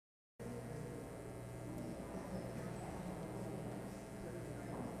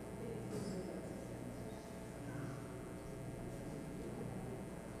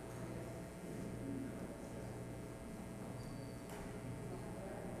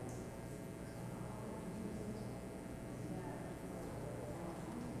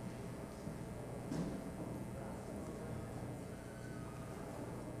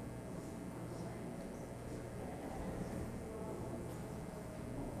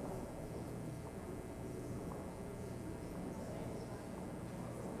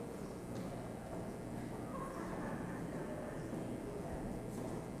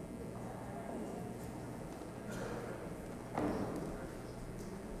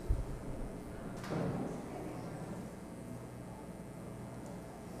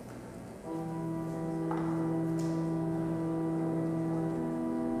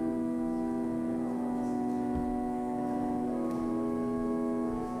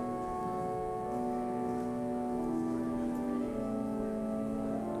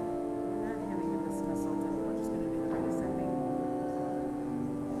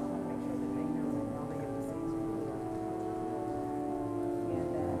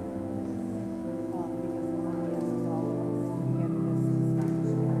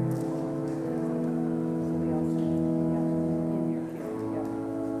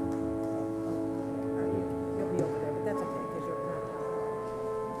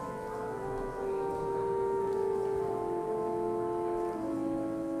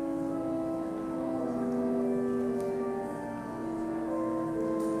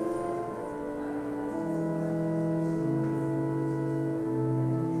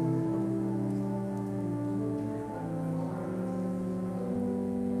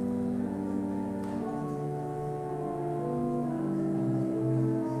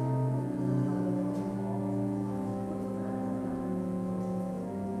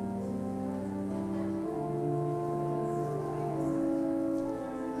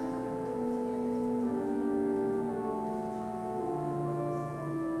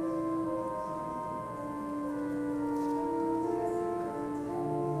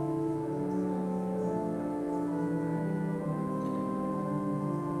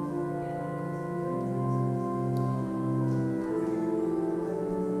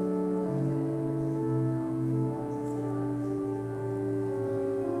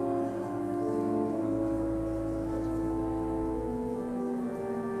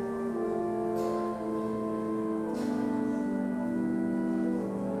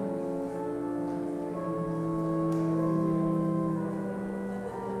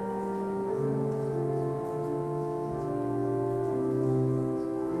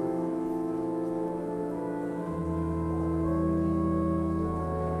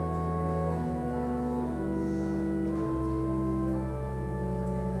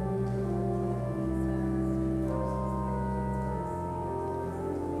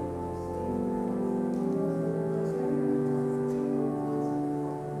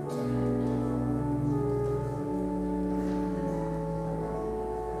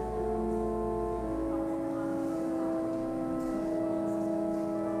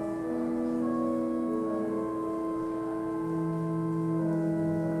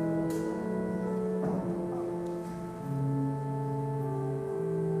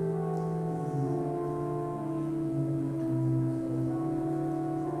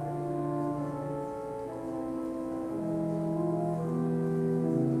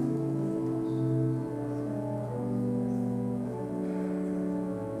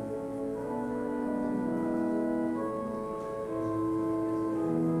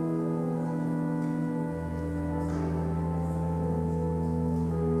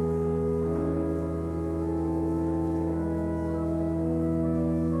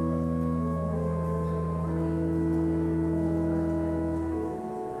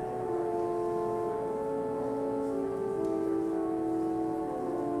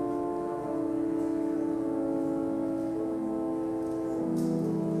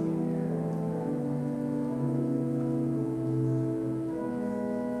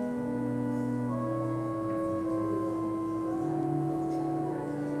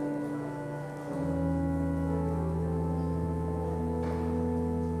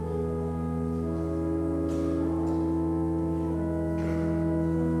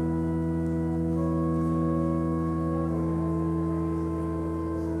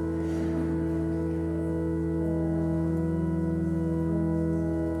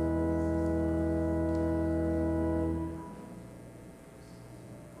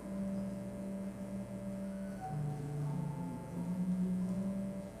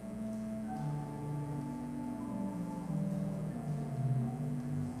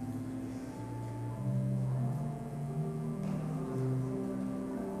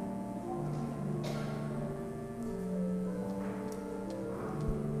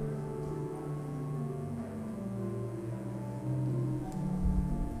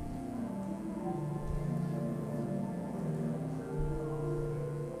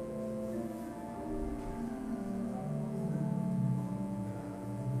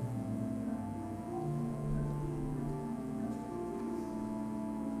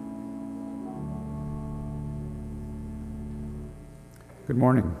Good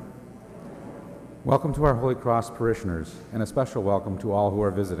morning. Welcome to our Holy Cross parishioners, and a special welcome to all who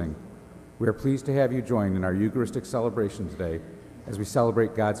are visiting. We are pleased to have you join in our Eucharistic celebration today as we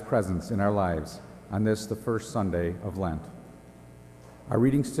celebrate God's presence in our lives on this, the first Sunday of Lent. Our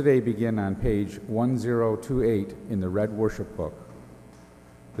readings today begin on page 1028 in the Red Worship Book.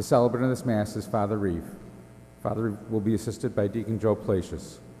 The celebrant of this Mass is Father Reif. Father Reif will be assisted by Deacon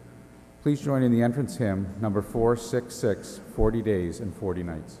Placious. Please join in the entrance hymn, number 466, 40 Days and 40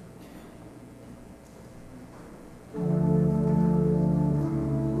 Nights.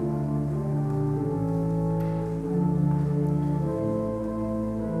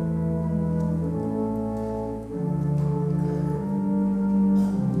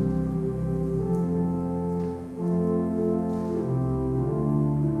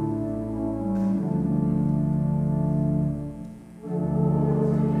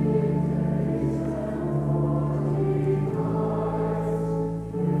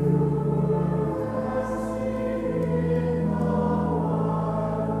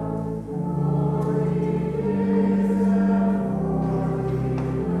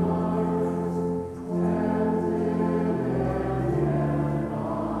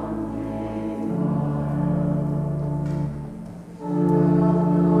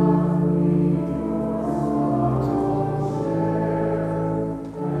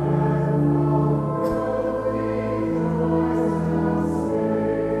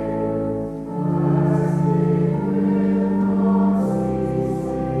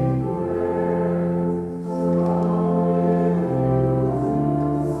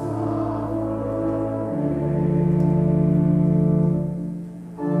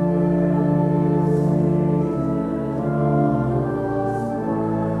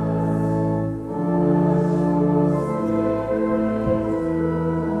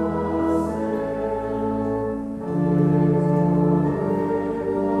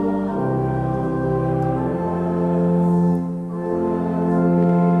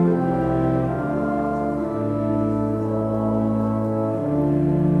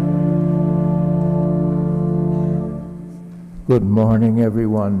 Good morning,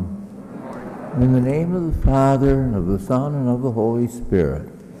 everyone. In the name of the Father, and of the Son, and of the Holy Spirit.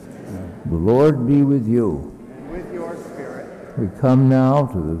 The Lord be with you. And with your spirit. We come now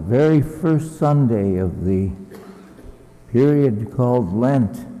to the very first Sunday of the period called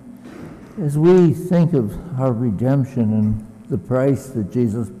Lent. As we think of our redemption and the price that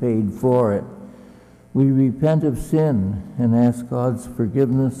Jesus paid for it, we repent of sin and ask God's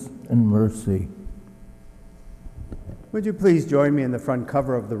forgiveness and mercy. Would you please join me in the front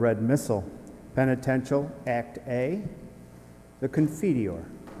cover of the Red Missal, Penitential, Act A, the Confiteor.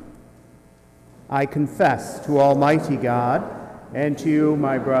 I confess to Almighty God and to you,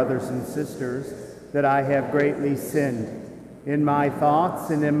 my brothers and sisters, that I have greatly sinned in my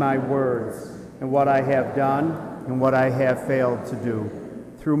thoughts and in my words, and what I have done and what I have failed to do,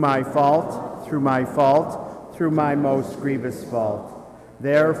 through my fault, through my most grievous fault.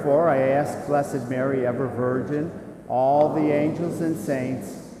 Therefore, I ask Blessed Mary, ever Virgin, all the angels and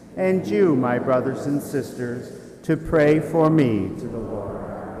saints, and you, my brothers and sisters, to pray for me to the Lord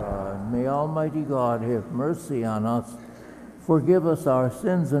our God. May Almighty God have mercy on us, forgive us our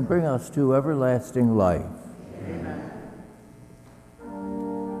sins, and bring us to everlasting life. Amen.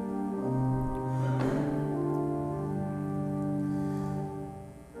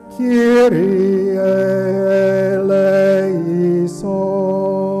 Kyrie eleison,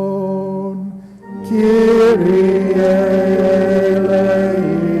 Kyrie eleison,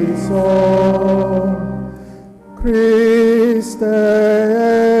 Christe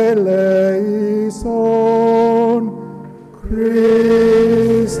eleison,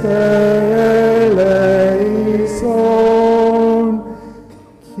 Christe eleison,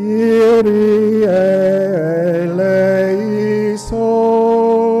 Kyrie eleison,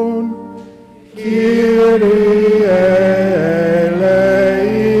 Kyrie eleison.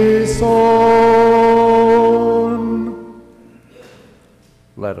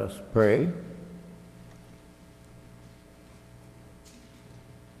 Let us pray.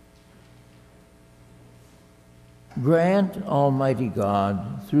 Grant, Almighty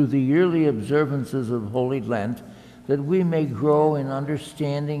God, through the yearly observances of Holy Lent, that we may grow in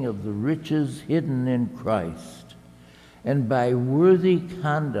understanding of the riches hidden in Christ, and by worthy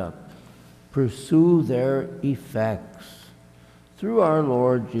conduct pursue their effects. Through our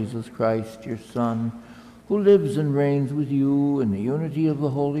Lord Jesus Christ, your Son, who lives and reigns with you in the unity of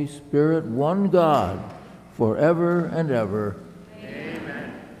the Holy Spirit, one God, forever and ever.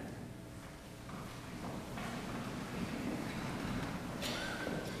 Amen.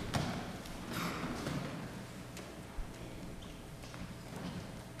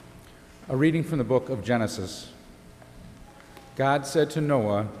 A reading from the book of Genesis. God said to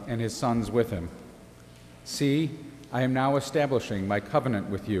Noah and his sons with him, "See, I am now establishing my covenant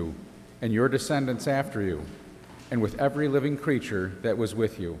with you and your descendants after you, and with every living creature that was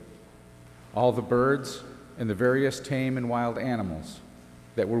with you, all the birds and the various tame and wild animals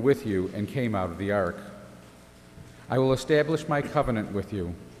that were with you and came out of the ark. I will establish my covenant with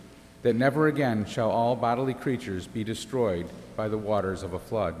you, that never again shall all bodily creatures be destroyed by the waters of a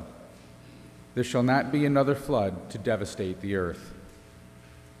flood. There shall not be another flood to devastate the earth."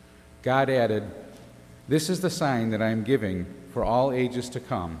 God added, "This is the sign that I am giving for all ages to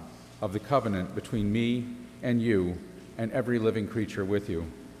come of the covenant between me and you and every living creature with you.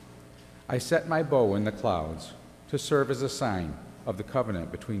 I set my bow in the clouds to serve as a sign of the covenant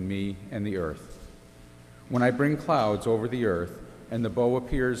between me and the earth. When I bring clouds over the earth and the bow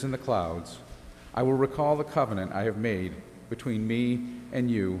appears in the clouds, I will recall the covenant I have made between me and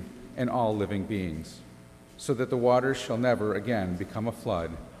you and all living beings, so that the waters shall never again become a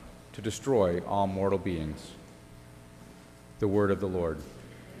flood to destroy all mortal beings." The word of the Lord.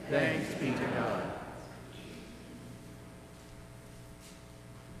 Thanks be to God.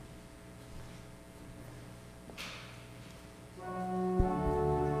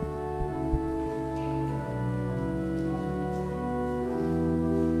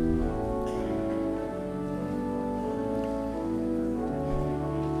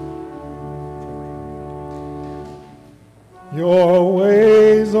 Your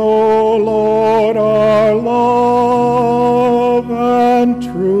ways, O Lord, are love and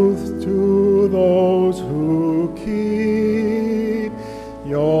truth to those who keep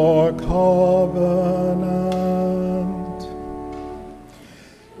your covenant.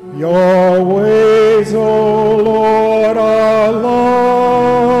 Your ways, O Lord, are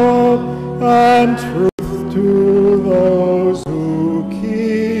love and truth to those who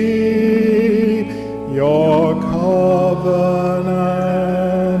keep your covenant.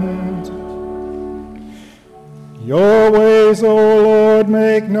 Your ways, O Lord,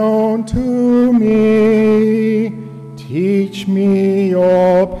 make known to me. Teach me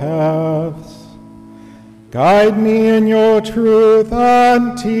your paths. Guide me in your truth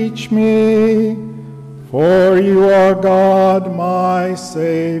and teach me, for you are God, my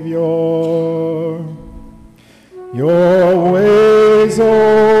Savior. Your ways,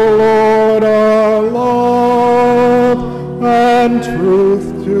 O Lord, are love and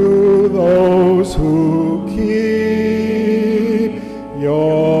truth to those who keep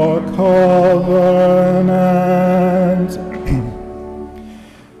your covenant.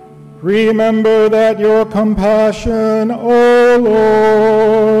 Remember that your compassion, O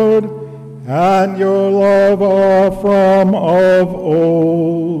Lord, and your love are from of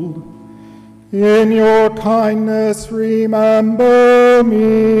old. In your kindness remember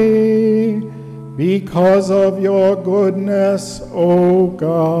me, because of your goodness, O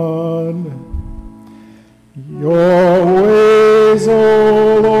God. Your ways,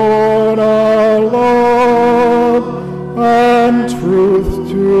 O Lord, are love and truth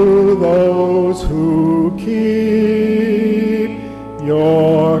to those who keep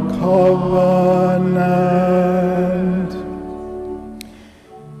your covenant.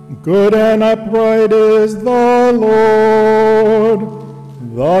 Good and upright is the Lord,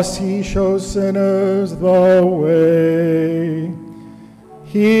 thus he shows sinners the way.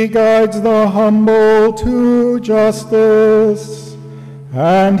 He guides the humble to justice,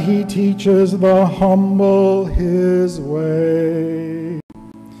 and he teaches the humble his way.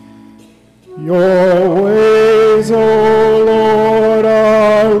 Your ways, O Lord,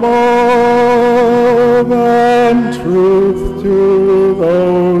 are love and truth to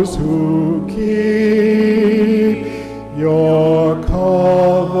those who keep your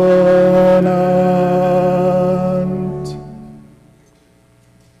covenant.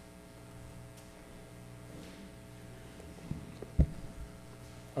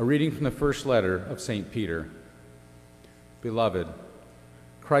 A reading from the first letter of St. Peter. Beloved,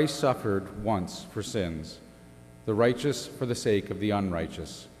 Christ suffered once for sins, the righteous for the sake of the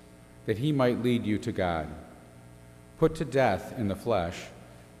unrighteous, that he might lead you to God. Put to death in the flesh,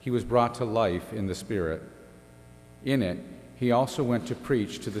 he was brought to life in the Spirit. In it, he also went to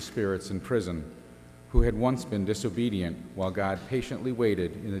preach to the spirits in prison, who had once been disobedient while God patiently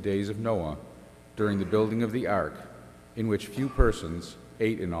waited in the days of Noah during the building of the ark, in which few persons,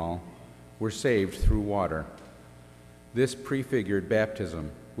 8 in all, were saved through water. This prefigured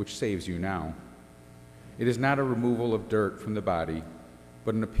baptism, which saves you now. It is not a removal of dirt from the body,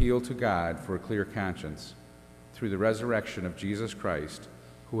 but an appeal to God for a clear conscience, through the resurrection of Jesus Christ,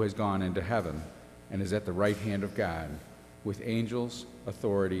 who has gone into heaven and is at the right hand of God, with angels,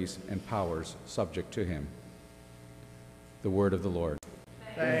 authorities, and powers subject to him. The word of the Lord.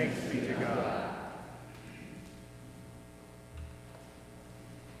 Thanks be to God.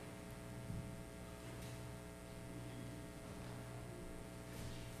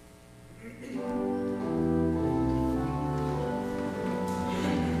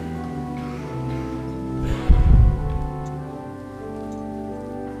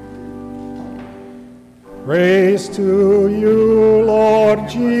 Praise to you, Lord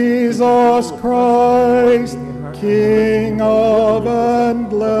Jesus Christ, King of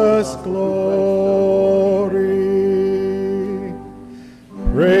endless glory.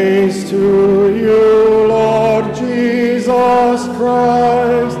 Praise to you, Lord Jesus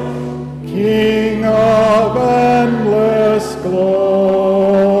Christ, King of endless glory.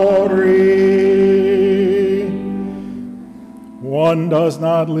 One does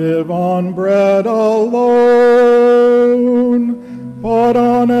not live on bread alone, but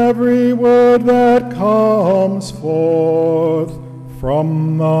on every word that comes forth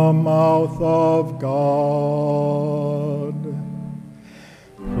from the mouth of God.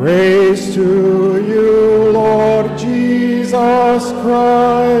 Praise to you, Lord Jesus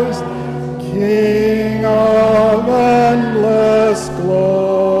Christ, King of endless glory.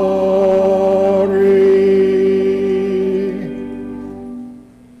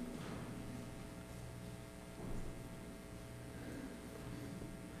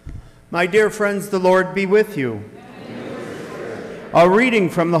 My dear friends, the Lord be with you. A reading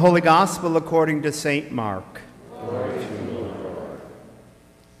from the Holy Gospel according to St. Mark.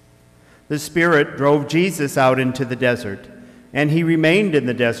 The Spirit drove Jesus out into the desert, and he remained in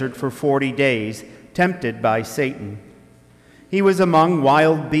the desert for 40 days, tempted by Satan. He was among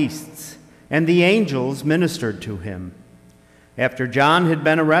wild beasts, and the angels ministered to him. After John had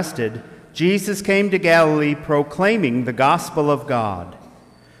been arrested, Jesus came to Galilee proclaiming the gospel of God.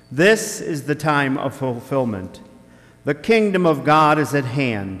 This is the time of fulfillment. The kingdom of God is at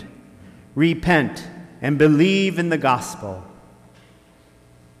hand. Repent and believe in the gospel.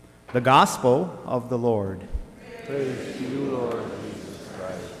 The gospel of the Lord. Praise to you, Lord Jesus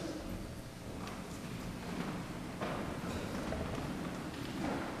Christ.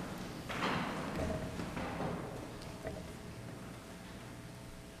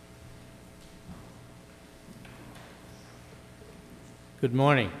 Good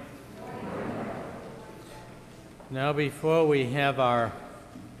morning. Now, before we have our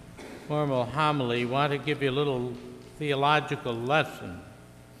formal homily, I want to give you a little theological lesson.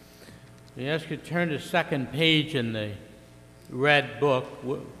 We ask you to turn to the second page in the red book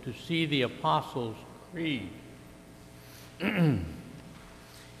to see the Apostles' Creed. In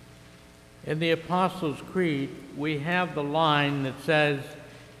the Apostles' Creed, we have the line that says,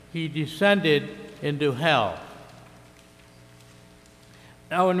 "He descended into hell."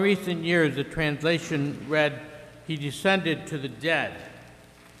 Now, in recent years, the translation read, "He descended to the dead."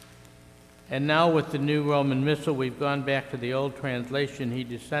 And now with the New Roman Missal, we've gone back to the old translation, "He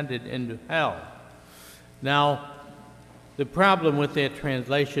descended into hell." Now, the problem with that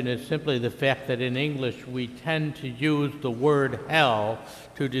translation is simply the fact that in English we tend to use the word hell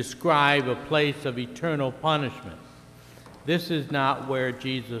to describe a place of eternal punishment. This is not where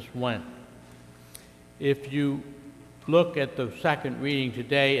Jesus went. If you look at the second reading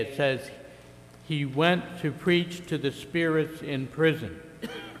today, it says, "He went to preach to the spirits in prison."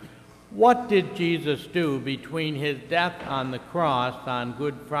 What did Jesus do between his death on the cross on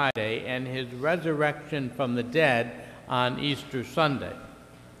Good Friday and his resurrection from the dead on Easter Sunday?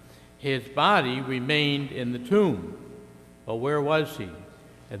 His body remained in the tomb. But where was he?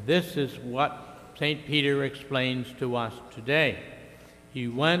 And this is what St. Peter explains to us today. He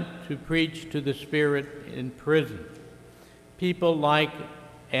went to preach to the spirit in prison. People like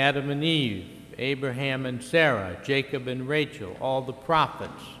Adam and Eve, Abraham and Sarah, Jacob and Rachel, all the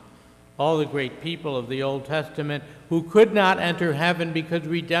prophets, all the great people of the Old Testament who could not enter heaven because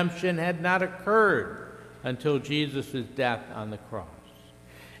redemption had not occurred until Jesus' death on the cross.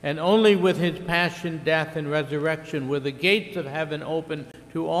 And only with his passion, death, and resurrection were the gates of heaven open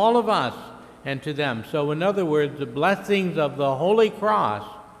to all of us and to them. So in other words, the blessings of the Holy Cross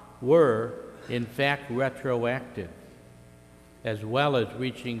were, in fact, retroactive, as well as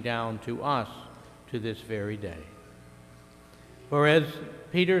reaching down to us to this very day. For as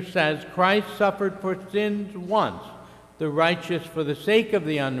Peter says, Christ suffered for sins once, the righteous for the sake of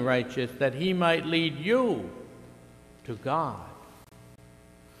the unrighteous, that he might lead you to God.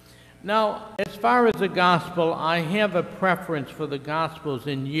 Now, as far as the gospel, I have a preference for the gospels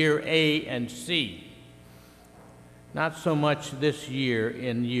in year A and C. Not so much this year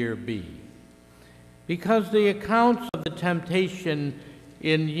in year B. because the accounts of the temptation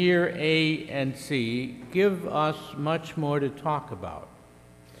in year A and C give us much more to talk about.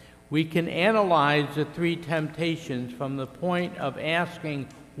 We can analyze the three temptations from the point of asking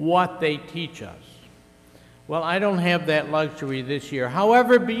what they teach us. Well, I don't have that luxury this year.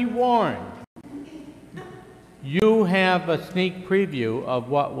 However, be warned. You have a sneak preview of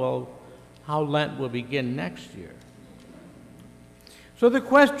how Lent will begin next year. So the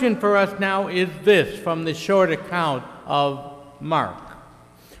question for us now is this from the short account of Mark.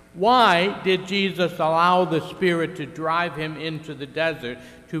 Why did Jesus allow the Spirit to drive him into the desert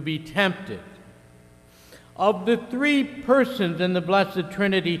to be tempted? Of the three persons in the Blessed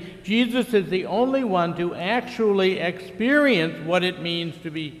Trinity, Jesus is the only one to actually experience what it means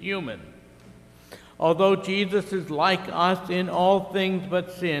to be human. Although Jesus is like us in all things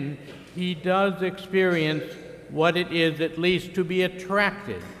but sin, he does experience what it is at least to be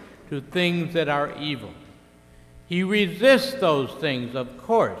attracted to things that are evil. He resists those things, of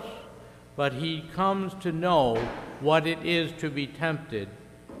course, but he comes to know what it is to be tempted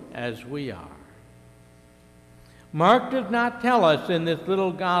as we are. Mark does not tell us in this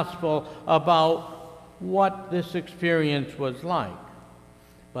little gospel about what this experience was like,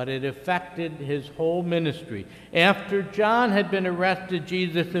 but it affected his whole ministry. After John had been arrested,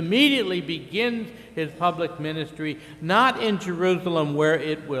 Jesus immediately begins his public ministry, not in Jerusalem where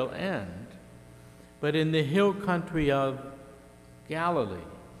it will end, but in the hill country of Galilee.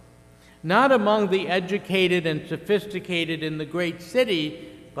 Not among the educated and sophisticated in the great city,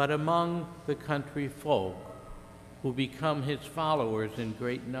 but among the country folk who become his followers in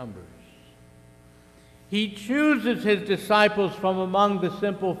great numbers. He chooses his disciples from among the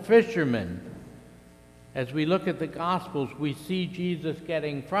simple fishermen. As we look at the Gospels, we see Jesus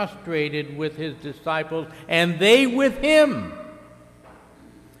getting frustrated with his disciples, and they with him.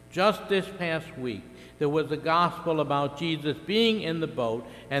 Just this past week, there was a gospel about Jesus being in the boat,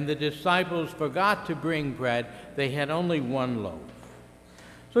 and the disciples forgot to bring bread. They had only one loaf.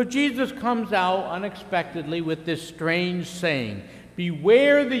 So Jesus comes out unexpectedly with this strange saying,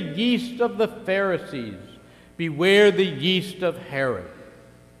 "Beware the yeast of the Pharisees, beware the yeast of Herod."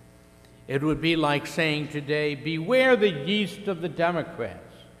 It would be like saying today, beware the yeast of the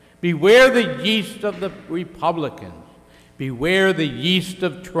Democrats, beware the yeast of the Republicans, beware the yeast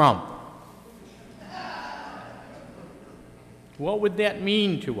of Trump. What would that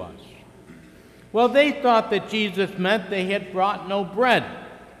mean to us? Well, they thought that Jesus meant they had brought no bread.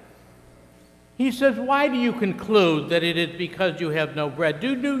 He says, why do you conclude that it is because you have no bread?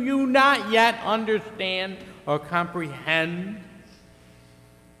 Do you not yet understand or comprehend?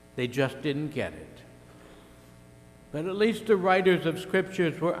 They just didn't get it. But at least the writers of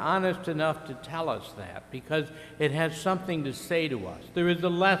Scriptures were honest enough to tell us that, because it has something to say to us. There is a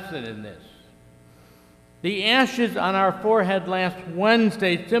lesson in this. The ashes on our forehead last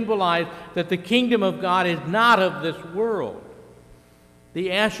Wednesday symbolized that the kingdom of God is not of this world.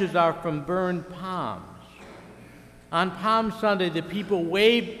 The ashes are from burned palms. On Palm Sunday, the people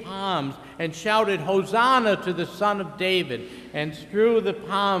waved palms and shouted, "Hosanna to the Son of David," and strew the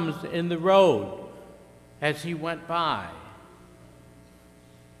palms in the road as he went by.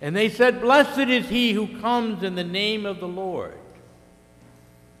 And they said, "Blessed is he who comes in the name of the Lord."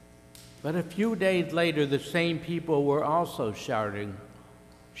 But a few days later, the same people were also shouting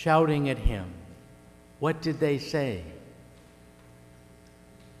at him. What did they say?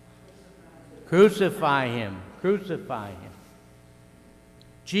 Crucify him, crucify him.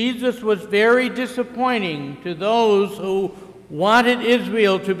 Jesus was very disappointing to those who wanted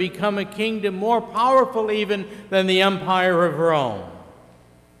Israel to become a kingdom more powerful even than the empire of Rome.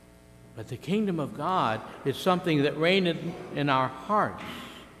 But the kingdom of God is something that reigneth in our hearts.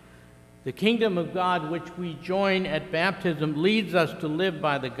 The kingdom of God, which we join at baptism, leads us to live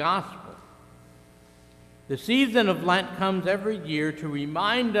by the gospel. The season of Lent comes every year to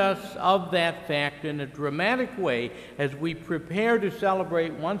remind us of that fact in a dramatic way as we prepare to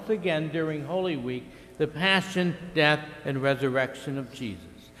celebrate once again during Holy Week the passion, death, and resurrection of Jesus.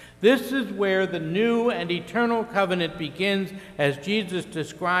 This is where the new and eternal covenant begins, as Jesus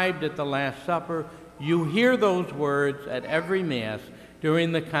described at the Last Supper. You hear those words at every Mass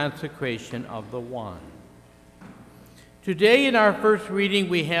during the consecration of the wine. Today in our first reading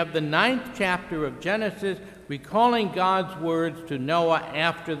we have the 9th chapter of Genesis, recalling God's words to Noah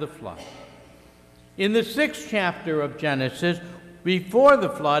after the flood. In the 6th chapter of Genesis, before the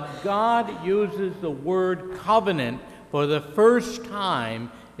flood, God uses the word covenant for the first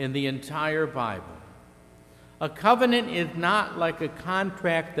time in the entire Bible. A covenant is not like a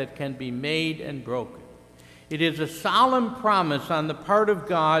contract that can be made and broken. It is a solemn promise on the part of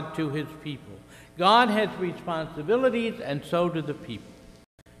God to his people. God has responsibilities, and so do the people.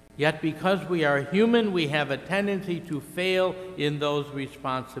 Yet because we are human, we have a tendency to fail in those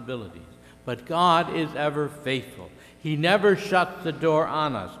responsibilities. But God is ever faithful. He never shuts the door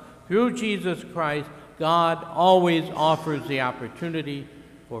on us. Through Jesus Christ, God always offers the opportunity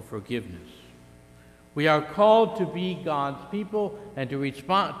for forgiveness. We are called to be God's people and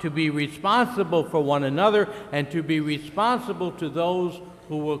to be responsible for one another and to be responsible to those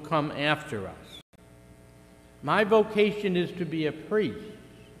who will come after us. My vocation is to be a priest.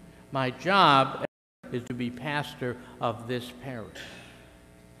 My job is to be pastor of this parish.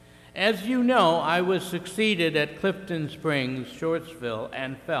 As you know, I was succeeded at Clifton Springs, Shortsville,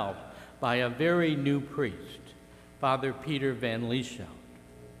 and Phelps by a very new priest, Father Peter Van Lieshout.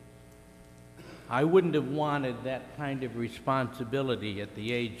 I wouldn't have wanted that kind of responsibility at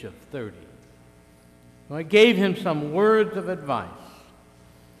the age of 30. So I gave him some words of advice.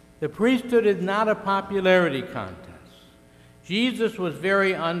 The priesthood is not a popularity contest. Jesus was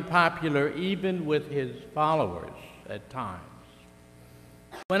very unpopular even with his followers at times.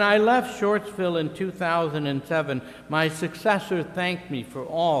 When I left Shortsville in 2007, my successor thanked me for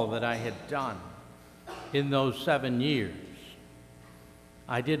all that I had done in those 7 years.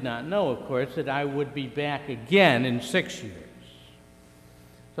 I did not know, of course, that I would be back again in 6 years.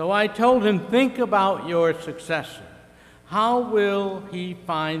 So I told him, think about your successor. How will he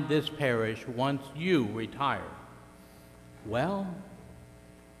find this parish once you retire? Well,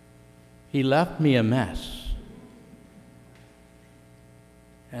 he left me a mess.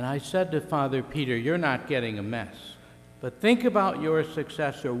 And I said to Father Peter, you're not getting a mess, but think about your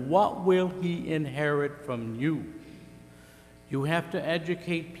successor. What will he inherit from you? You have to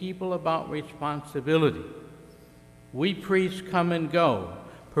educate people about responsibility. We priests come and go.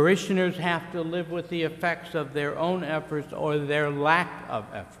 Parishioners have to live with the effects of their own efforts or their lack of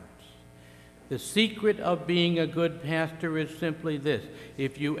efforts. The secret of being a good pastor is simply this: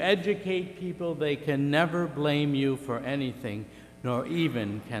 if you educate people, they can never blame you for anything, nor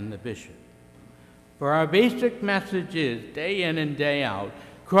even can the bishop. For our basic message is, day in and day out,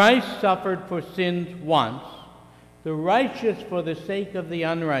 Christ suffered for sins once, the righteous for the sake of the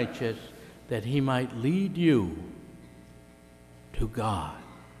unrighteous, that he might lead you to God.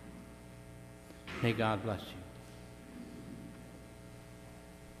 May God bless you.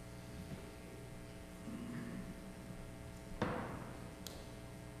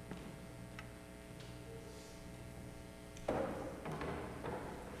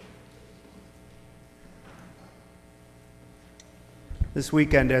 This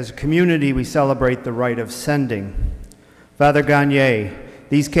weekend, as a community, we celebrate the rite of sending. Father Gagnier,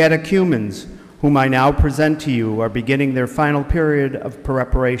 these catechumens, whom I now present to you, are beginning their final period of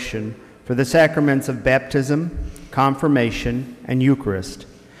preparation for the sacraments of baptism, confirmation, and Eucharist.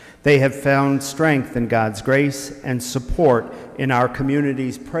 They have found strength in God's grace and support in our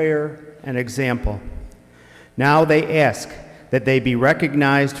community's prayer and example. Now they ask that they be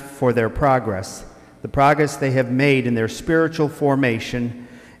recognized for their progress, the progress they have made in their spiritual formation,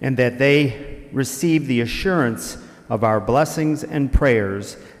 and that they receive the assurance of our blessings and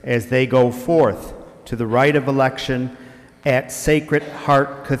prayers as they go forth to the rite of election at Sacred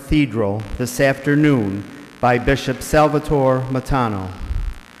Heart Cathedral this afternoon by Bishop Salvatore Matano.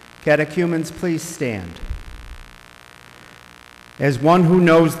 Catechumens, please stand. As one who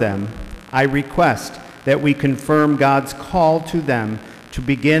knows them, I request that we confirm God's call to them to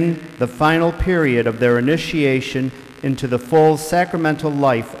begin the final period of their initiation into the full sacramental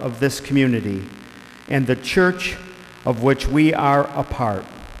life of this community and the church of which we are a part.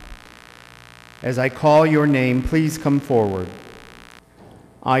 As I call your name, please come forward.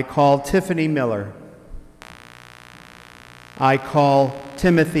 I call Tiffany Miller. I call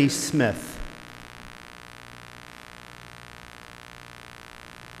Timothy Smith.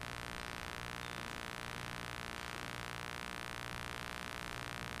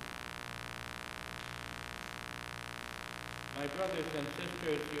 My brothers and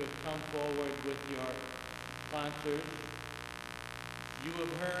sisters, you have come forward with your sponsors. You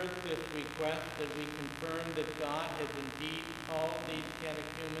have heard this request that we confirm that God has indeed called these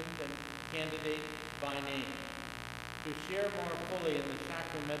catechumens and candidates by name to share more fully in the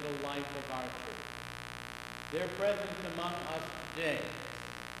sacramental life of our church. Their presence among us today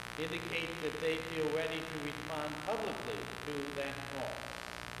indicates that they feel ready to respond publicly to that call.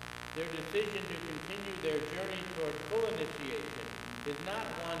 Their decision to continue their journey toward full initiation is not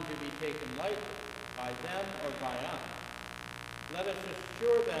one to be taken lightly by them or by us. Let us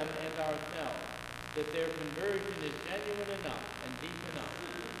assure them and ourselves that their conversion is genuine enough and deep enough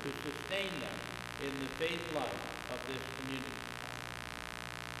to sustain them in the faith life of this community.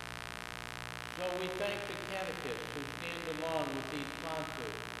 So we thank the catechists who stand along with these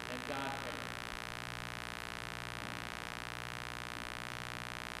sponsors and godparents.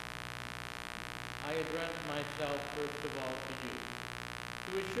 I address myself first of all to you.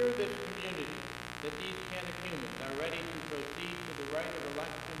 To assure this community that these catechumens are ready to proceed to the rite of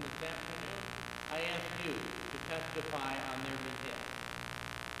election this afternoon, I ask you to testify on their behalf.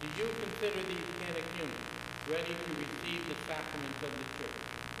 Do you consider these catechumens ready to receive the sacraments of the Church?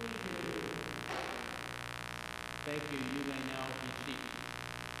 We do. Thank you. You may now be seated.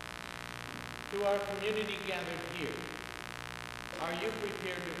 To our community gathered here, are you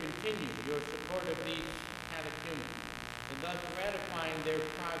prepared to continue your support of these catechumens and thus ratifying their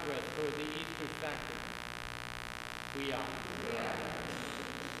progress toward the Easter sacrament? We are.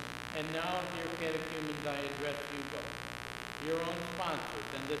 And now, dear catechumens, I address you both. Your own sponsors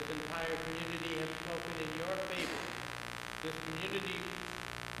and this entire community have spoken in your favor. This community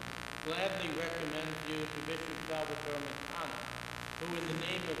gladly recommends you to Bishop Salvatore Mathis, who in the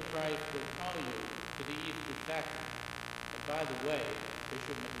name of Christ will call you to the Easter sacrament. And by the way,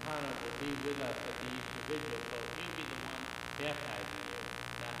 Bishop Mathis will be with us at the Easter vigil, so he'll be the one baptizing you,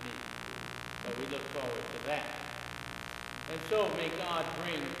 not me. But we look forward to that. And so may God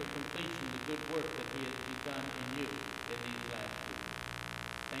bring to completion the good work that he has begun in you in these last weeks.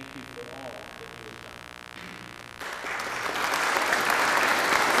 Thank you for all that you have done.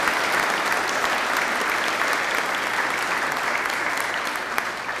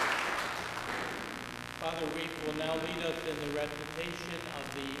 Father Reif will now lead us in the recitation of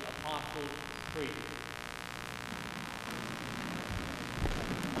the Apostles' Creed.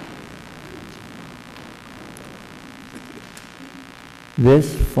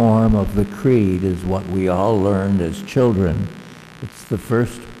 This form of the creed is what we all learned as children. It's the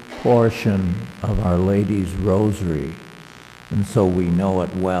first portion of Our Lady's Rosary, and so we know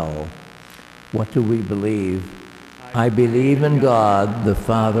it well. What do we believe? I believe in God, the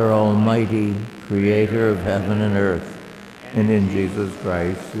Father Almighty, creator of heaven and earth, and in Jesus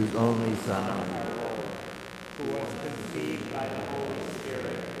Christ, his only Son, our Lord, who was conceived by the Holy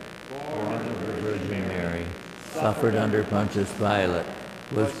Spirit, born of the Virgin Mary, suffered under Pontius Pilate,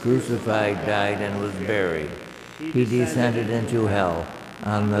 was crucified, died, and was buried. He descended into hell.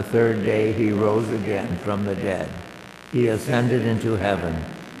 On the third day he rose again from the dead. He ascended into heaven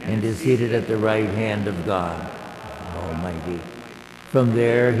and is seated at the right hand of God Almighty. From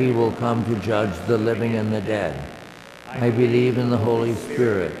there he will come to judge the living and the dead. I believe in the Holy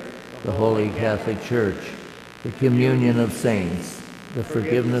Spirit, the Holy Catholic Church, the communion of saints, the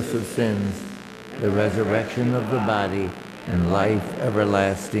forgiveness of sins, the resurrection of the body, and life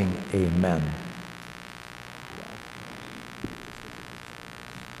everlasting. Amen.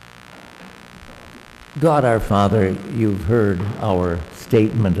 God our Father, you've heard our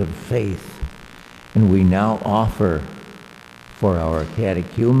statement of faith, and we now offer for our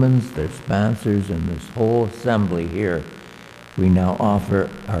catechumens, their sponsors, and this whole assembly here, we now offer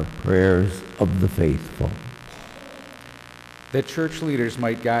our prayers of the faithful. That church leaders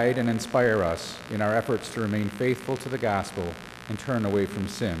might guide and inspire us in our efforts to remain faithful to the gospel and turn away from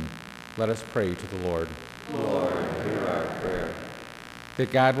sin, let us pray to the Lord. Lord, hear our prayer.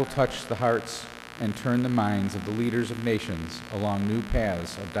 That God will touch the hearts and turn the minds of the leaders of nations along new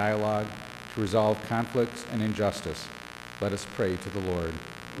paths of dialogue to resolve conflicts and injustice, let us pray to the Lord.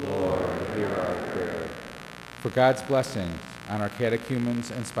 Lord, hear our prayer. For God's blessing on our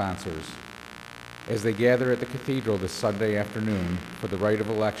catechumens and sponsors, as they gather at the cathedral this Sunday afternoon for the rite of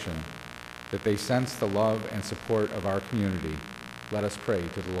election, that they sense the love and support of our community, let us pray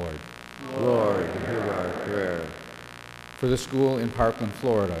to the Lord. Lord, hear our prayer. For the school in Parkland,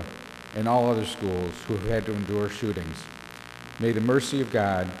 Florida, and all other schools who have had to endure shootings, may the mercy of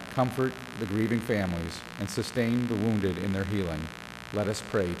God comfort the grieving families and sustain the wounded in their healing. Let us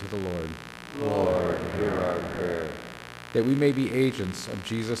pray to the Lord. Lord, hear our prayer. That we may be agents of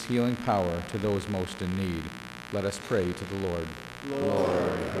Jesus' healing power to those most in need, let us pray to the Lord.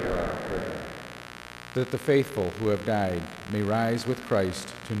 Lord, hear our prayer. That the faithful who have died may rise with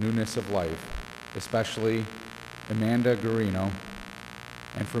Christ to newness of life, especially Amanda Guarino,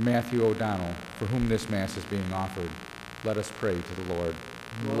 and for Matthew O'Donnell, for whom this Mass is being offered, let us pray to the Lord.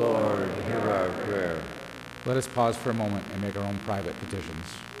 Lord, hear our prayer. Let us pause for a moment and make our own private petitions.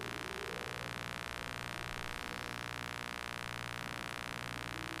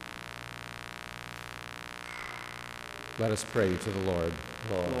 Let us pray to the Lord.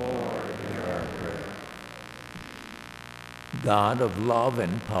 Lord, hear our prayer. God of love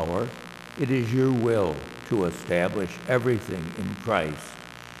and power, it is your will to establish everything in Christ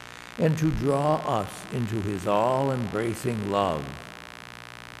and to draw us into his all-embracing love.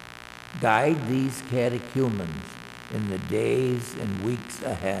 Guide these catechumens in the days and weeks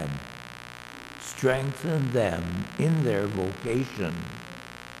ahead. Strengthen them in their vocation.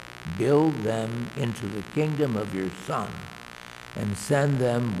 Build them into the kingdom of your Son, and send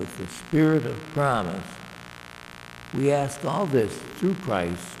them with the Spirit of promise. We ask all this through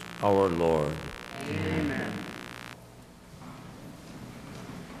Christ our Lord. Amen.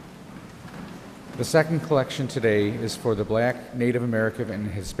 The second collection today is for the Black, Native American, and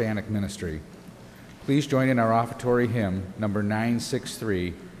Hispanic ministry. Please join in our offertory hymn, number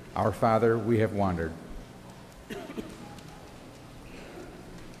 963, Our Father, We Have Wandered.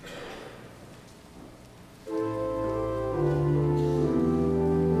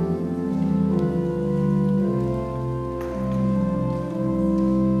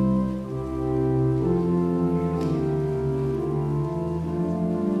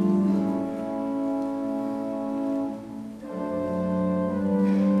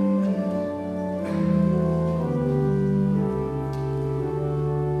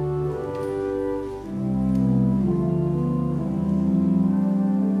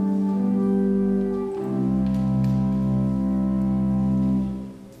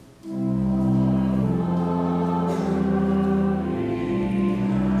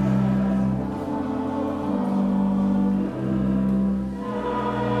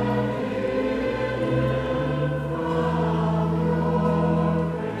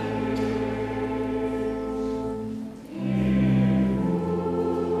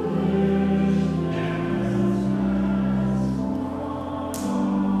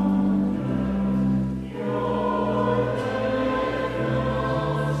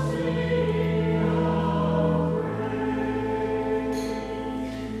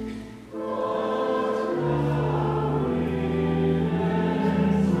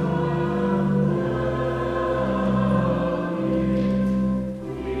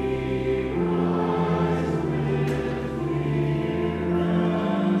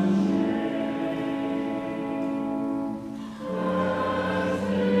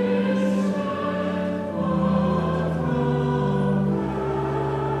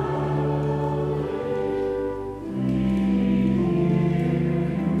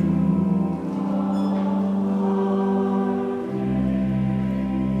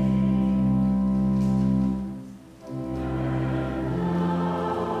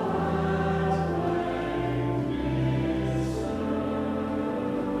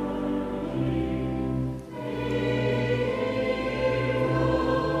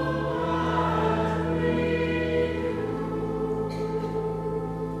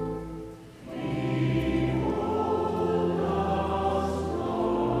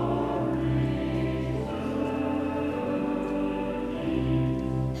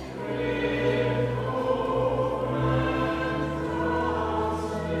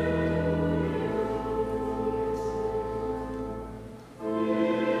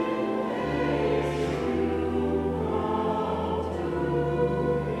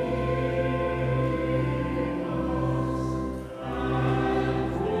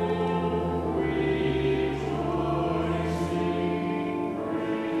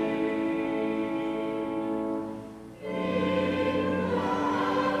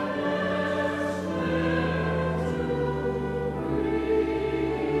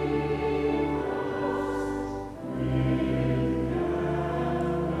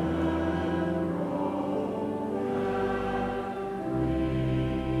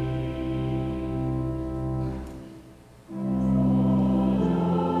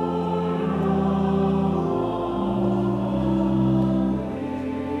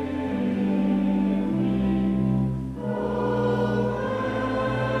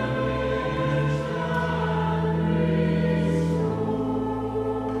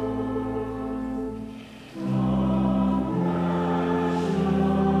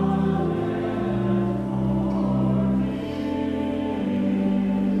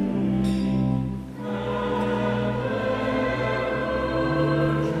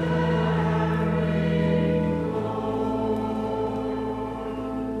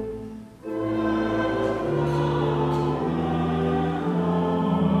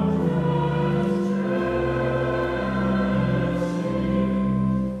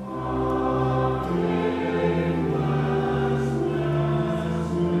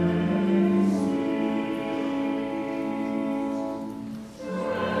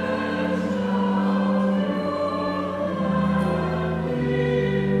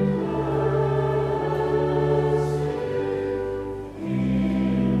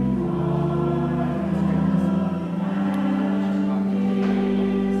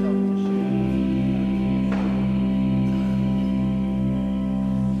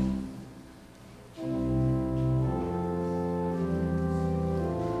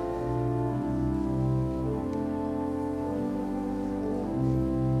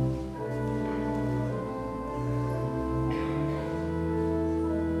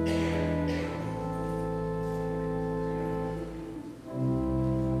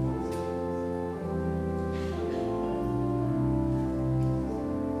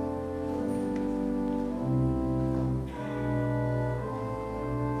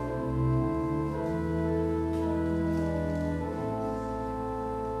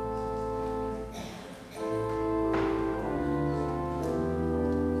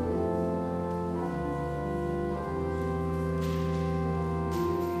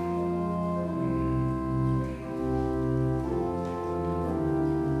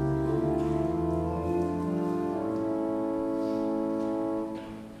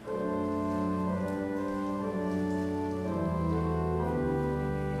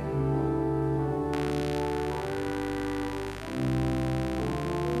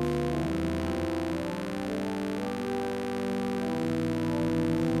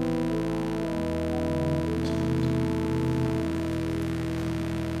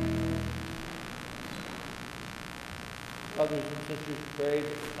 Brothers and sisters, pray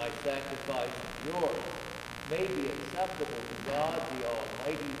that my sacrifice and yours may be acceptable to God, the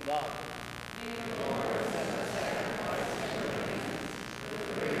Almighty Father.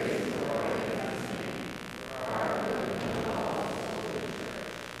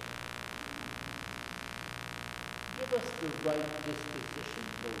 Give us the right disposition,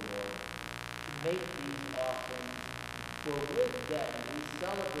 O Lord, to make these offerings, for with them we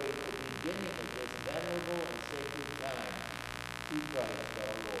celebrate the beginning of this venerable and sacred time, through Christ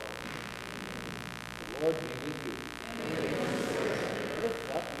our Lord. The Lord be with you. Lift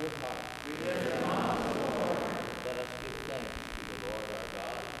up your hearts. Let us give thanks to the Lord our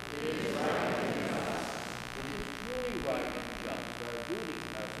God. It is truly right and just, our duty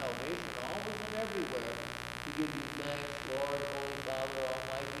and our salvation, always and everywhere, to give you thanks, Lord, Holy Father,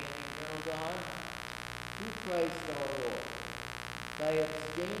 Almighty and eternal God, through Christ our Lord. By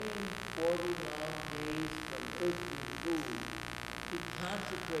abstaining 40 long days from earthly food, he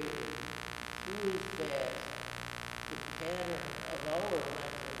consecrated through his fast the pattern of our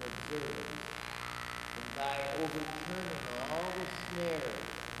Lenten observance, and by overturning all the snares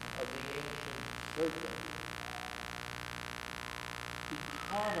of the ancient serpent, he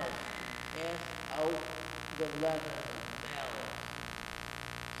taught us to cast out the leaven of malice,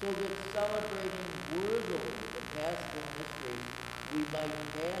 so that celebrating worthily the paschal mystery, we might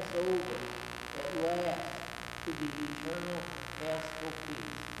pass over at last to the eternal paschal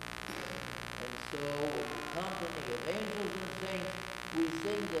feast. And so, with the company of angels and saints, we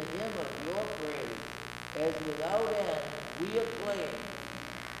sing the hymn of your praise, as without end we acclaim.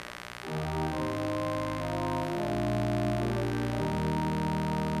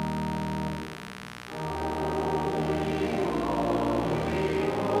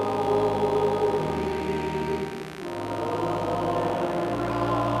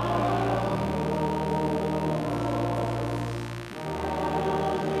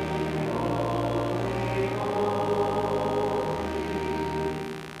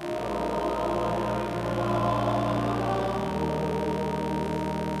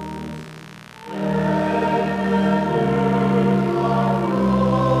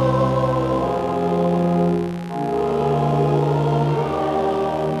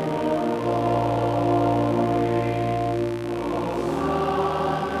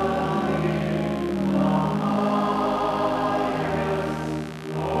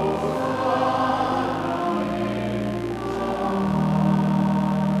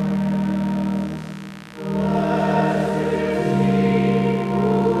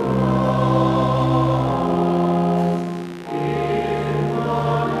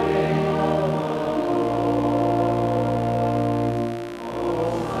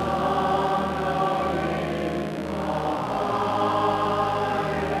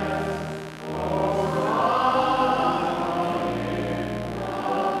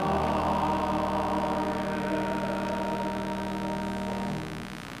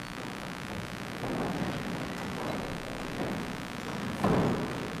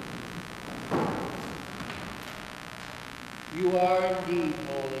 You are indeed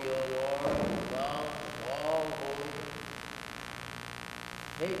holy, O Lord, crown of all holiness.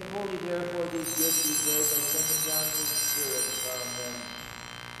 Make holy, therefore, these gifts, we pray, by sending down your Spirit upon them,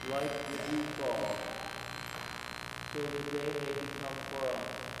 like the dew fall, so that they may become for us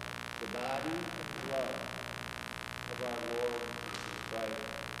the body and blood of our Lord Jesus Christ.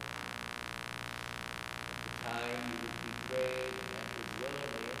 At the time he was betrayed and entered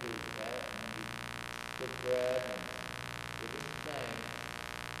willingly into his death, and he took bread and giving thanks,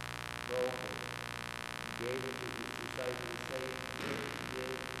 broke it, and gave it to his disciples, saying, "Take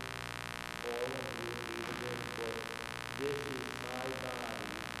it, all of you, and eat of it, for this is my body,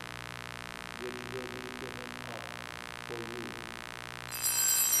 which will be given up for you."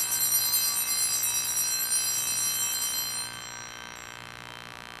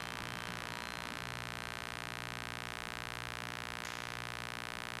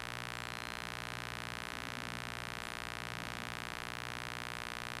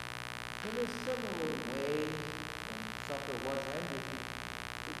 In a similar way, when supper was ended, he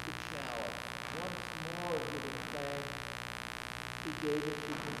took the chalice, once more giving thanks, he gave it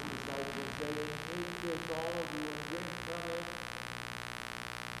to his disciples, saying, "Take this, all of you, and drink from it,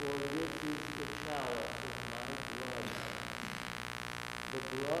 for this is the chalice of my blood, the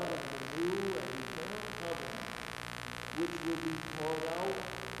blood of the new and eternal covenant, which will be poured out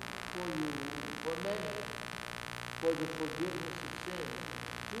for you and for many, for the forgiveness of sins.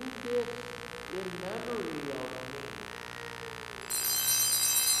 Do this in memory of me."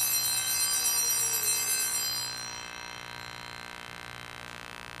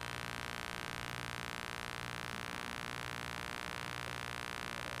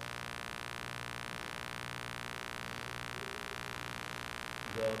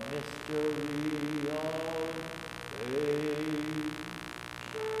 The mystery of faith.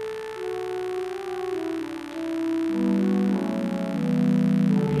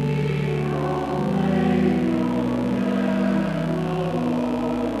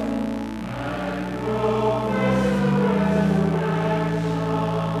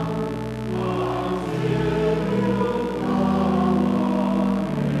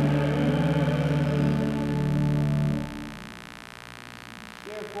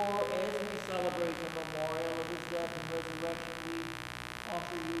 Therefore, as we celebrate the memorial of his death and resurrection, we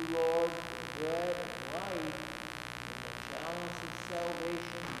offer you, Lord, the bread of life and the chalice of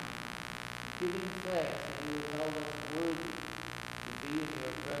salvation, giving thanks that you have held us worthy to be in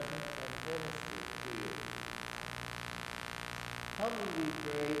your presence and minister to you. Humbly we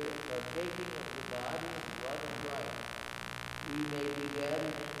pray that partaking of the body and blood of Christ, we may be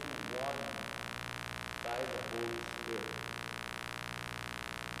gathered into one by the Holy Spirit.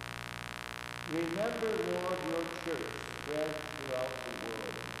 Remember, Lord, your church spread throughout the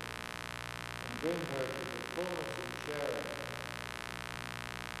world, and bring her to the fullness of charity.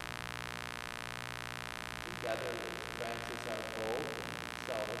 Together with Francis our Pope, and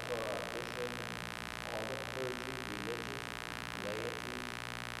Salvatore our Bishop, and all the clergy, religious, laity,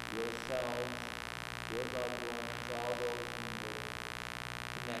 yourselves, your loved ones, all those who were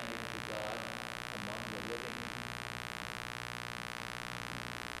connected to God among the living.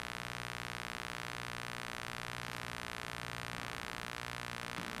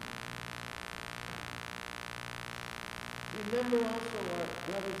 Remember also our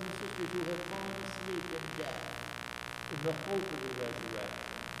brothers and sisters who have fallen asleep in death, in the hope of the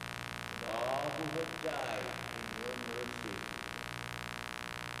resurrection, and all who have died in your mercy.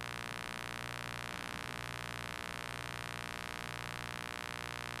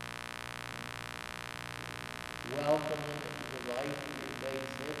 Welcome them into the life of your grace.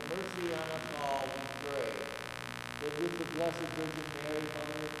 Have mercy on us all, we pray, that with the Blessed Virgin Mary,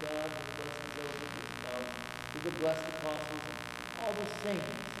 Mother of God, and Blessed Joseph, his spouse, with the blessed apostles, all the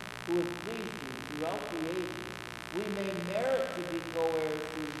saints who have pleased you throughout the ages, we may merit to be co-heirs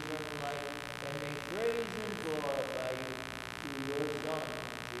to eternal life, and may praise and glorify you through your Son,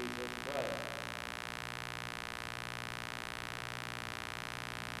 Jesus Christ.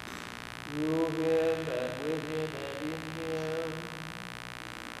 Through him, and with him, and in him,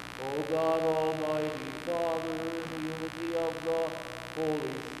 O God, Almighty Father, in the unity of the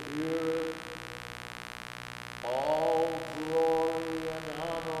Holy Spirit, all glory and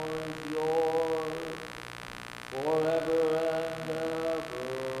honor is yours forever and ever.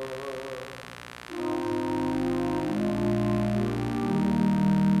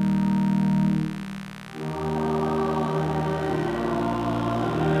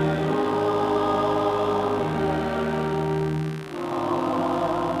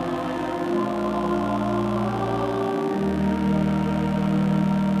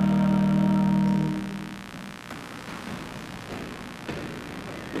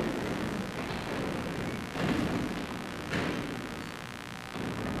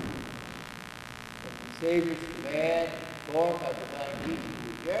 Savior's command, formed by divine teaching,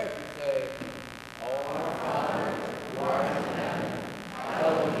 we dare to say, Our Father, who art in heaven,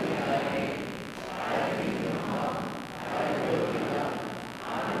 hallowed be thy name. Thy kingdom come, thy will be done,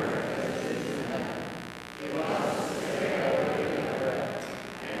 on earth as it is in heaven. Give us this day our daily bread,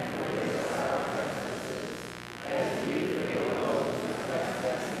 and forgive us our trespasses, as we forgive those who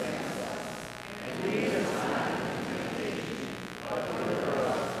trespass against us. And lead us not into temptation, but deliver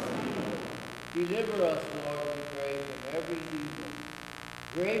us from evil. Deliver us, Lord, we pray, from every evil.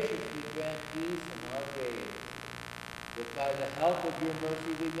 Graciously grant peace in our days, that by the help of your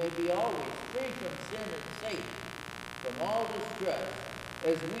mercy we may be always free from sin and safe from all distress,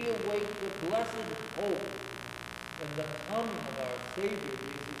 as we await the blessed hope and the coming of our Savior,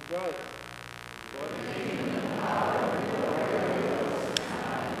 Jesus Christ. For the kingdom and power and glory,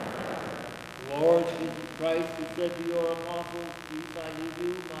 Lord Jesus Christ, who said to your apostles, Peace I leave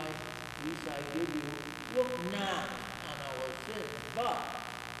you, my peace I give you, look not on our sins, but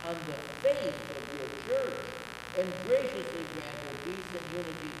on the faith of your church, and graciously grant her peace and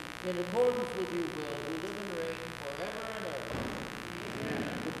unity in accordance with your will, who live and reign forever and ever. Amen.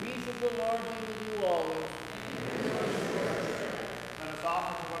 The peace of the Lord be with you always. Let us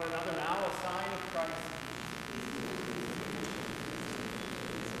offer to one another now a sign of Christ.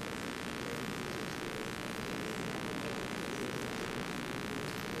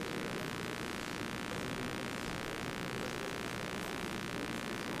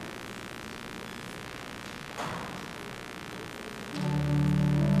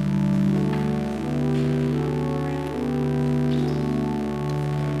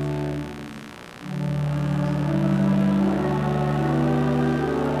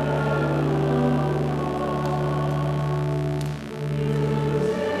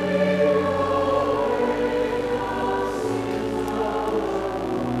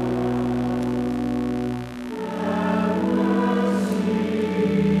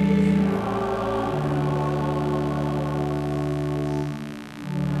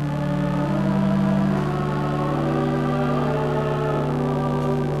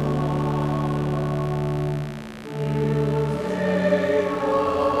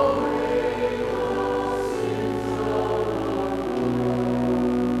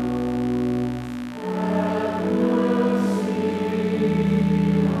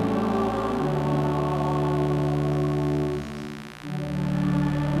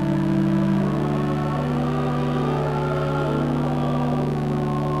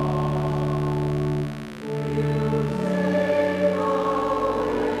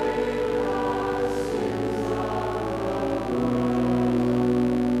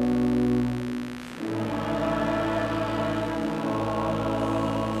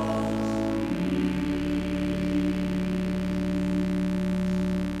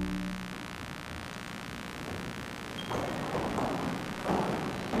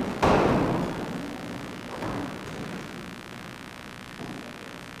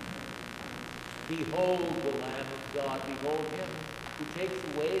 Behold the Lamb of God, behold him who takes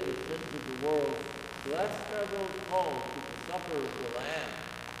away the sins of the world. Blessed are those called to the supper of the Lamb.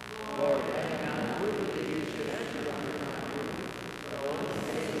 Lord, I am not worthy that you should enter under my roof, but only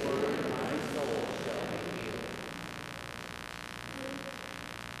say a word, and my soul shall be healed.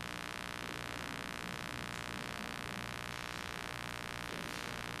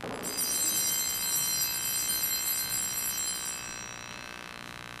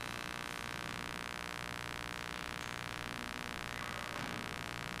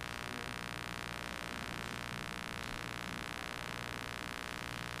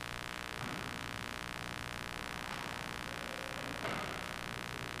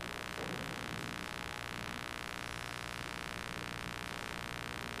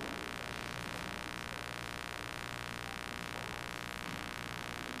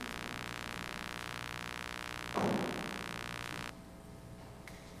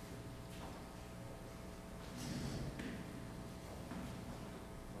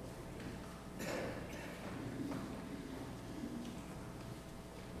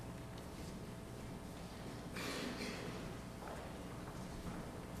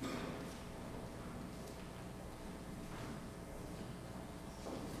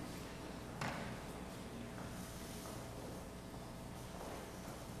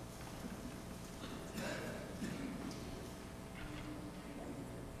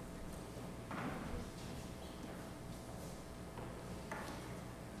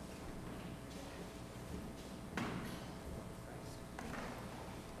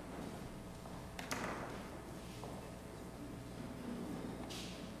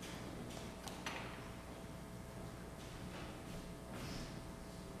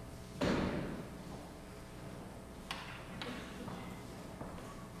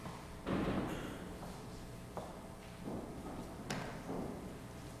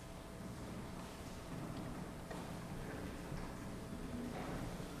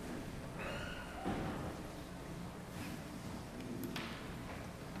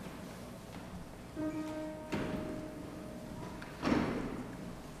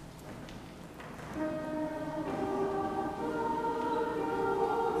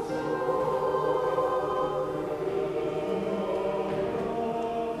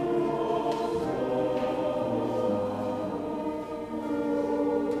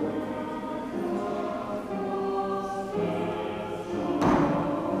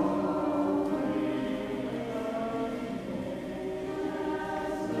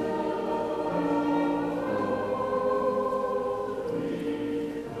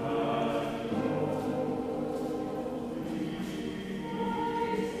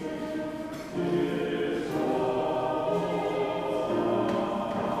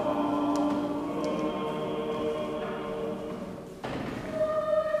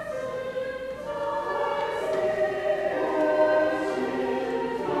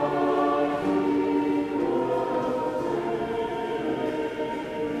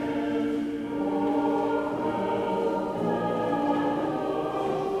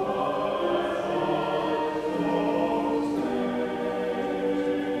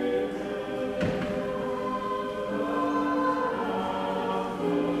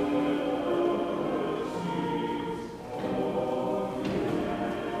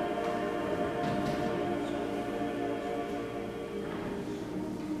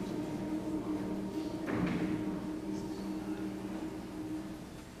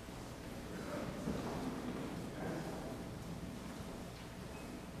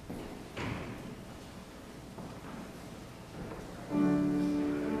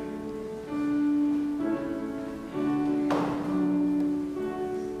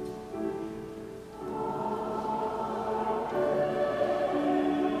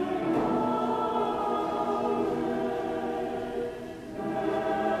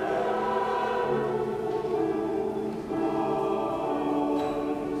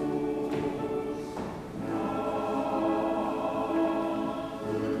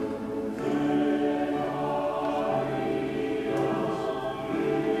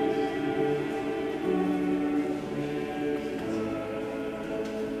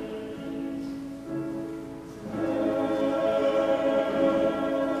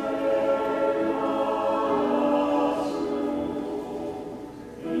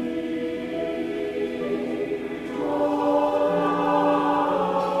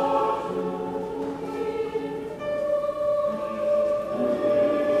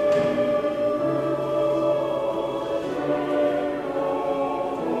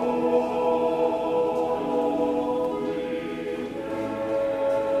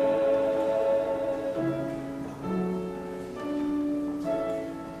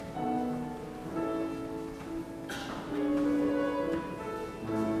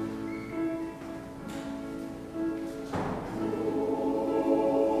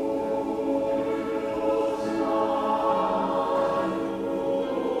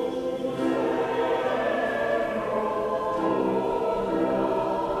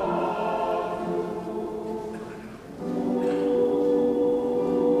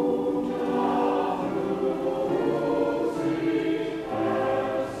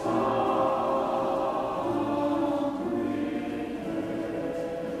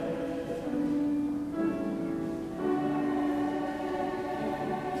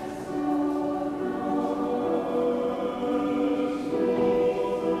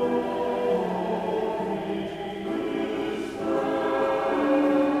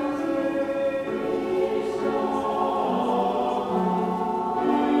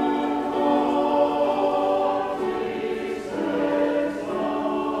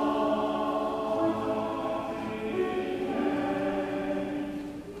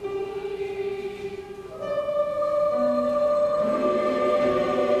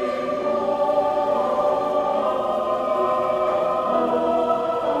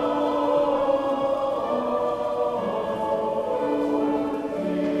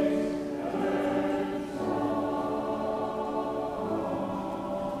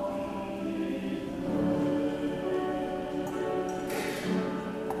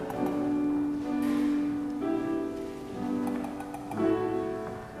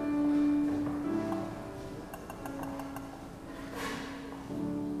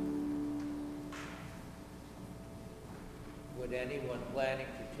 Would anyone planning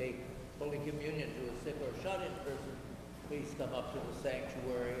to take Holy Communion to a sick or shut-in person please come up to the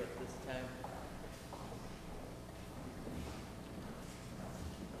sanctuary at this time?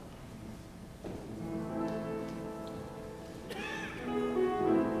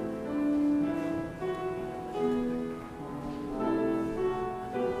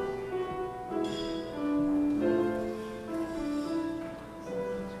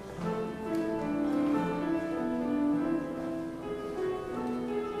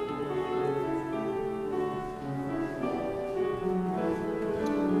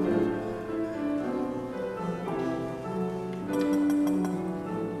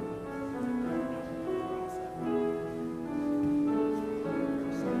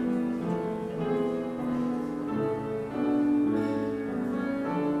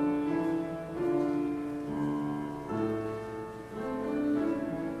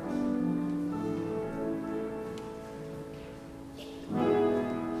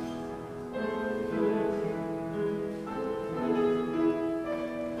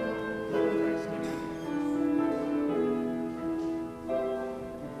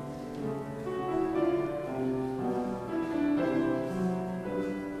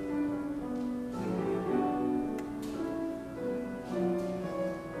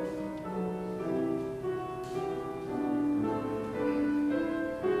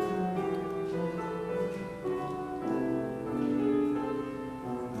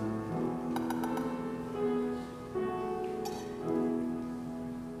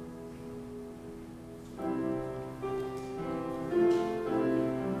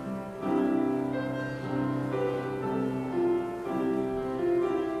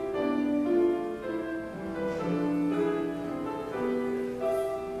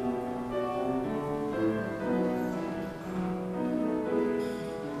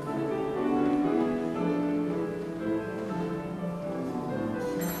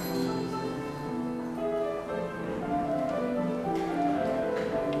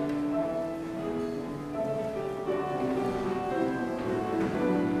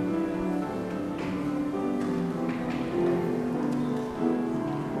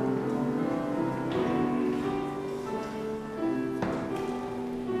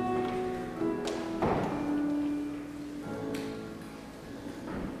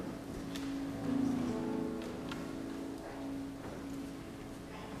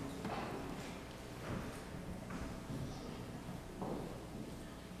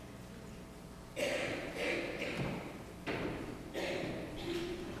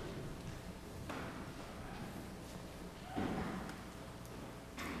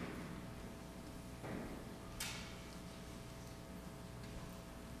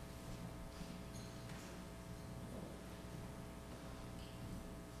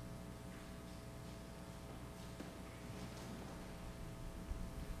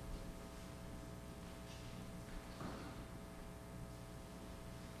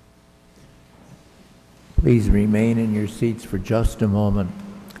 Please remain in your seats for just a moment.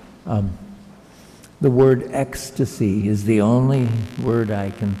 The word ecstasy is the only word I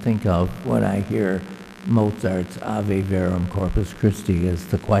can think of when I hear Mozart's Ave Verum Corpus Christi, as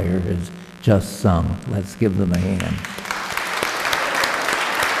the choir has just sung. Let's give them a hand.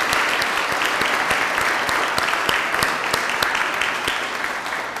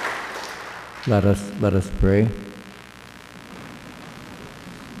 Let us pray.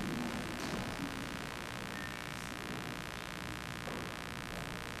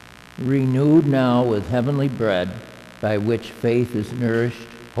 Renewed now with heavenly bread, by which faith is nourished,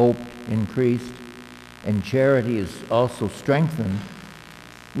 hope increased, and charity is also strengthened,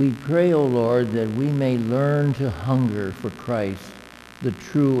 we pray, O Lord, that we may learn to hunger for Christ, the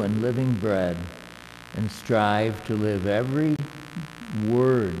true and living bread, and strive to live every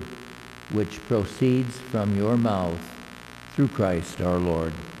word which proceeds from your mouth, through Christ our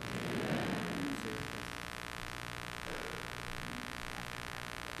Lord.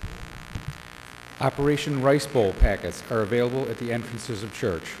 Operation Rice Bowl packets are available at the entrances of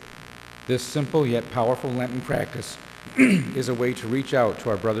church. This simple yet powerful Lenten practice is a way to reach out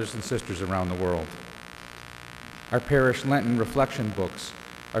to our brothers and sisters around the world. Our parish Lenten reflection books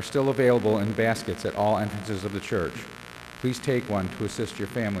are still available in baskets at all entrances of the church. Please take one to assist your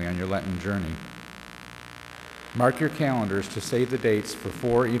family on your Lenten journey. Mark your calendars to save the dates for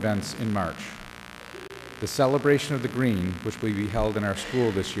 4 events in March. The celebration of the Green, which will be held in our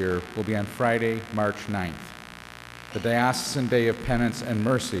school this year, will be on Friday, March 9th. The Diocesan Day of Penance and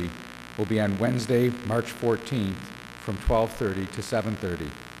Mercy will be on Wednesday, March 14th from 12:30 to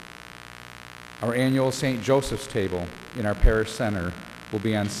 7:30. Our annual St. Joseph's Table in our parish center will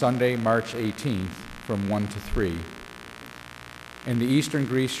be on Sunday, March 18th from 1 to 3. And the Eastern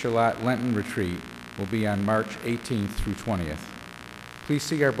Greece Charlotte Lenten Retreat will be on March 18th through 20th. Please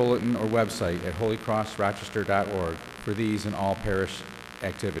see our bulletin or website at holycrossrochester.org for these and all parish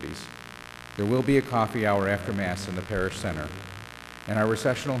activities. There will be a coffee hour after Mass in the Parish Center, and our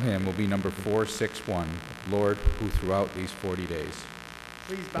recessional hymn will be number 461, Lord, who throughout these 40 days.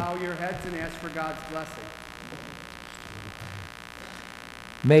 Please bow your heads and ask for God's blessing.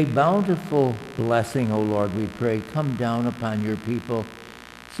 May bountiful blessing, O Lord, we pray, come down upon your people,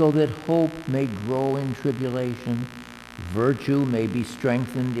 so that hope may grow in tribulation, virtue may be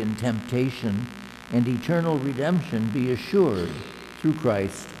strengthened in temptation, and eternal redemption be assured through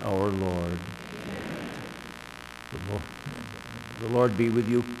Christ our Lord. The Lord be with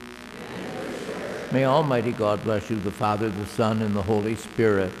you. May Almighty God bless you, the Father, the Son, and the Holy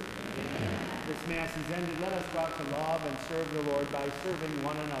Spirit. This Mass is ended. Let us go out to love and serve the Lord by serving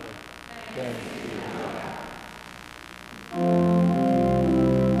one another. Thanks be to God.